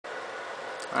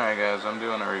Alright guys, I'm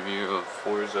doing a review of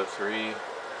Forza 3. I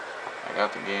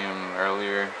got the game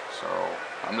earlier, so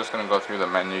I'm just going to go through the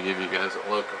menu, give you guys a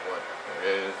look of what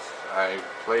there is. I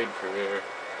played career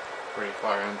pretty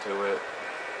far into it.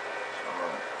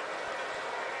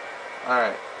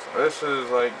 Alright, so this is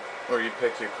like where you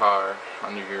pick your car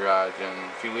on your garage,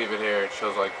 and if you leave it here, it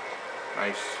shows like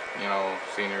nice,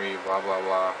 scenery, blah blah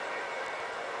blah.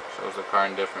 Shows the car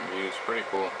in different views, pretty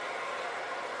cool.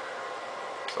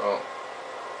 So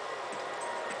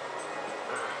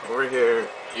over here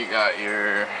you got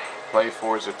your Play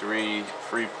Forza 3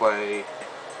 free play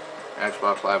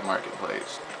Xbox Live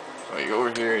Marketplace. So you go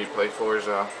over here, you play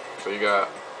Forza. So you got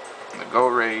the Go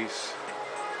Race,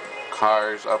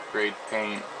 cars, upgrade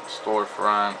paint,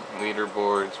 storefront,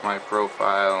 leaderboards, my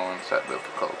profile, and set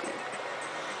difficulty.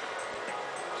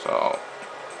 So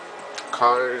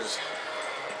cars,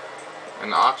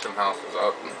 and the auction house is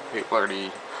up, and people are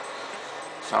already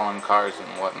selling cars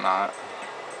and whatnot.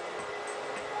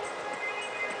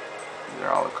 These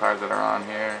are all the cars that are on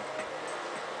here.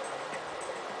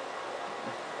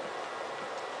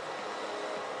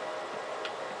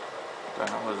 What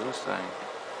the hell is this thing?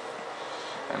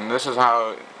 And this is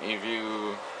how you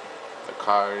view the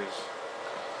cars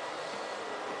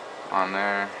on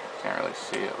there. Can't really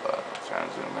see it, but I'm trying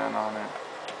to zoom in on it.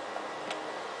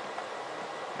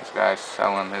 This guy's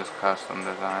selling his custom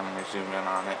design. Let me zoom in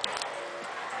on it.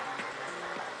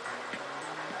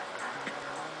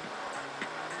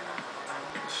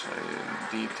 Show you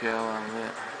the detail of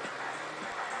it.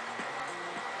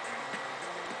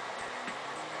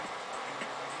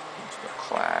 It's the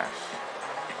Clash.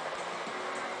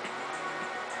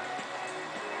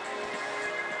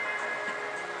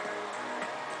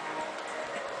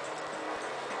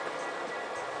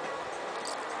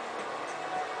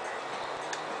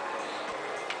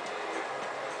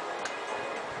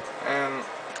 And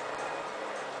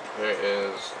there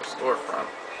is the storefront.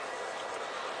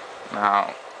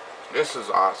 Now, this is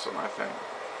awesome, I think.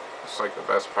 It's like the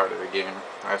best part of the game.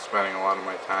 I'm spending a lot of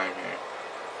my time here.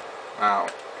 Now,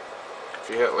 if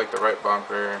you hit like the right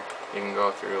bumper, you can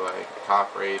go through like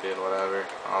top rated, whatever,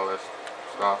 all this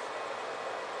stuff.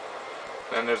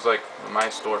 Then there's like my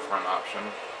storefront option,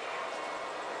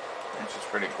 which is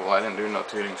pretty cool. I didn't do no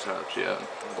tuning setups yet.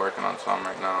 I'm working on some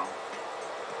right now.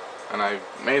 And I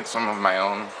made some of my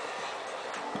own.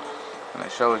 And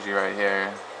it shows you right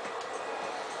here.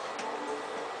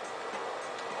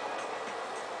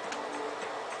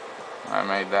 I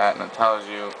made that, and it tells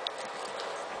you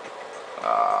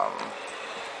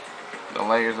the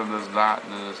layers of the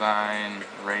design,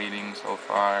 rating so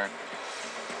far,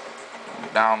 the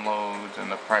downloads,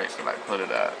 and the price that I put it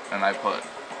at. And I put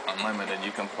unlimited.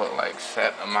 You can put like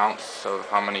set amounts of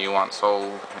how many you want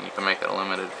sold, and you can make it a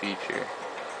limited feature.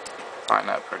 I find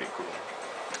that pretty cool.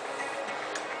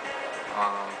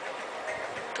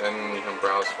 Then you can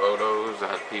browse photos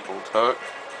that people took.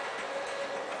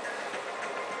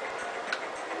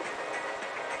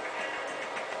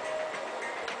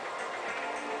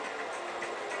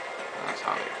 That's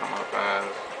how they come up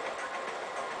as.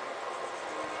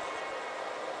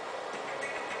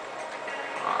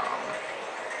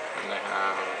 And they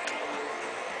have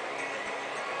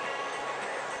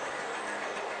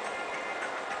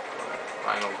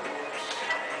vinyl groups.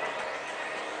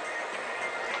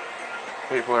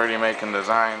 People already making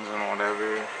designs and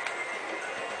whatever.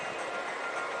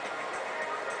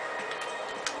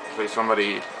 See,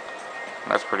 somebody,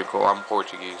 that's pretty cool. I'm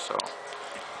Portuguese, so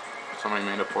somebody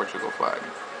made a Portugal flag.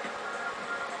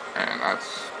 And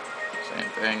that's the same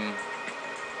thing.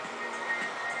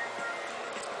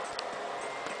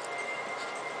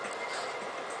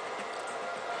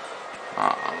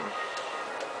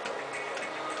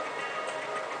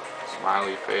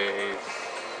 Smiley face,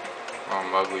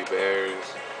 ugly bears,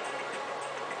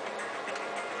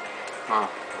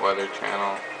 Weather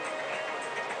Channel,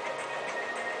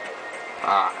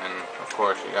 and of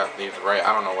course you got these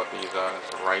I don't know what these are.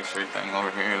 It's a ricer thing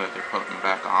over here that they're putting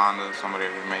back on. Somebody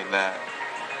already made that.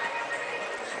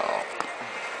 So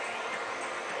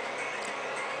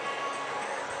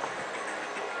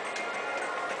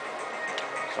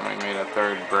somebody made a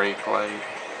third brake light.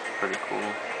 Pretty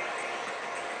cool.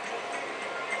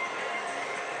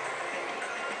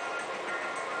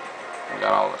 We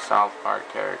got all the South Park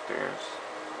characters.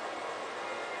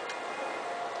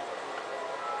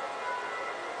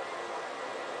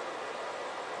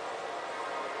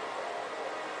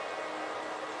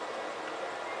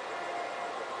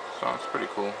 So it's pretty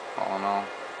cool, all in all.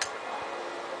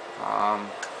 I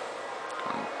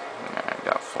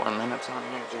got 4 minutes on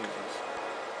here, Jesus.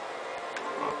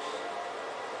 Oops.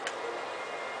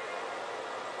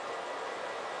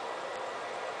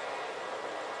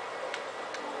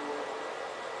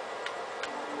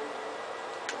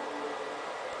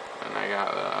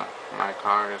 got my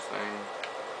cars thing.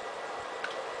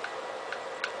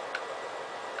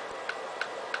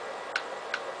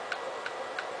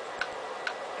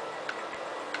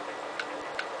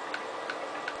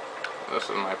 This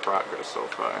is my progress so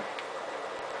far.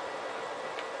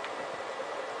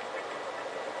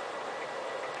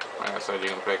 Like I said, you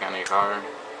can pick any car.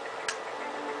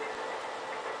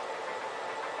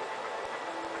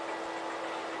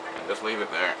 And just leave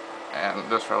it there. And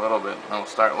just for a little bit, it'll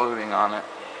start loading on it.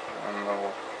 And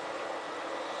you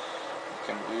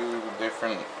can do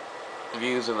different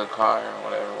views of the car in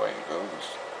whatever way it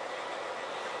goes.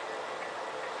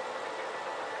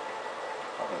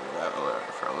 I'll leave that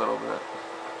there for a little bit.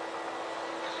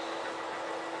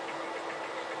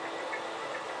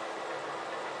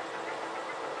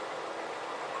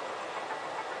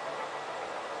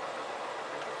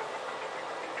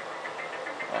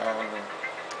 And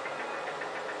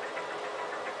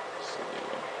let's see.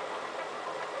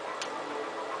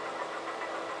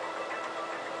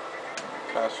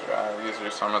 Test drive. These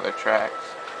are some of the tracks.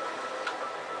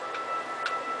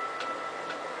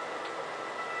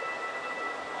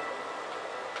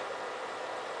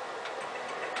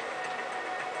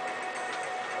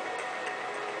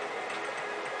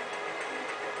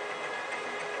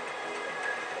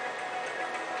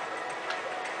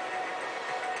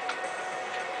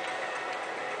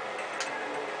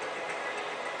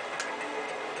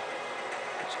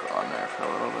 Let's go on there for a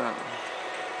little bit.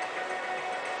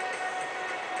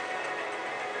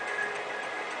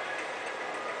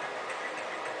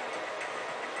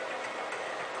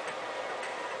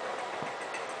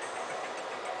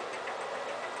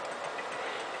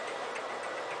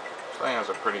 This thing has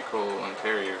a pretty cool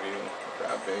interior view.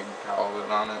 Got a big cowl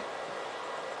on it. You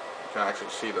can actually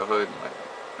see the hood, like,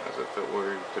 as if it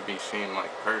were to be seen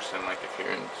like person, like if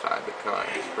you're inside the car.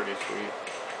 It's pretty sweet.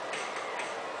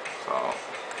 So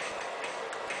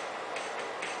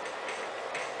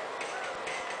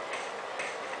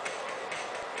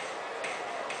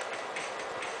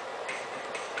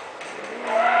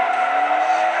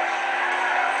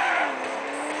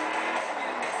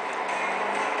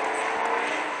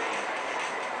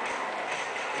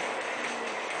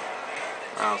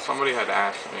now somebody had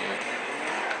asked me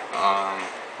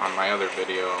on my other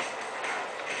video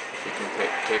if you can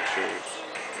take pictures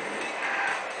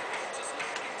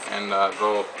and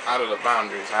go out of the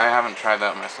boundaries. I haven't tried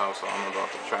that myself, so I'm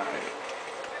about to try it.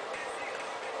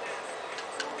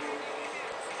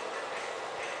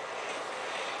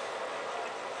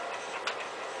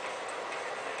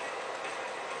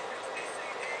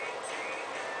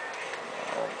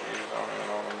 Oh geez, I don't even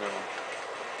know what I'm doing.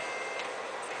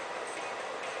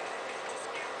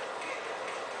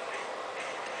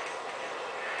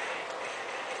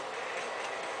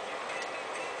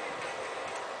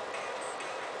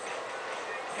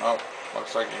 Oh,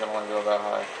 looks like you can only go that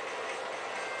high.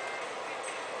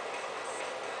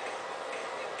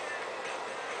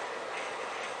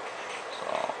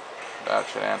 So that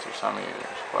should answer some of your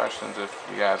questions if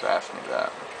you guys ask me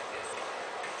that.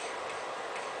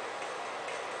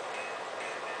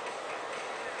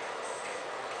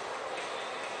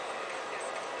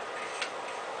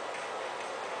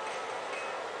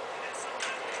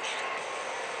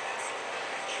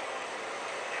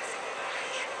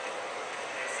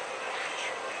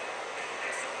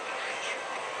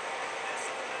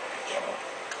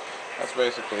 That's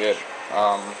basically it.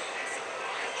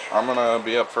 I'm gonna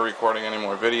be up for recording any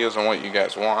more videos on what you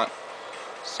guys want.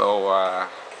 So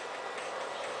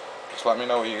just let me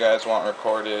know what you guys want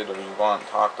recorded or you want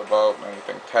talked about,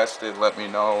 anything tested. Let me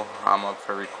know. I'm up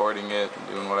for recording it and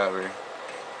doing whatever.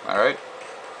 Alright?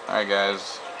 Alright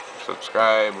guys.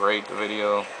 Subscribe, rate the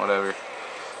video, whatever.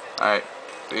 Alright.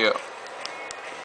 See ya.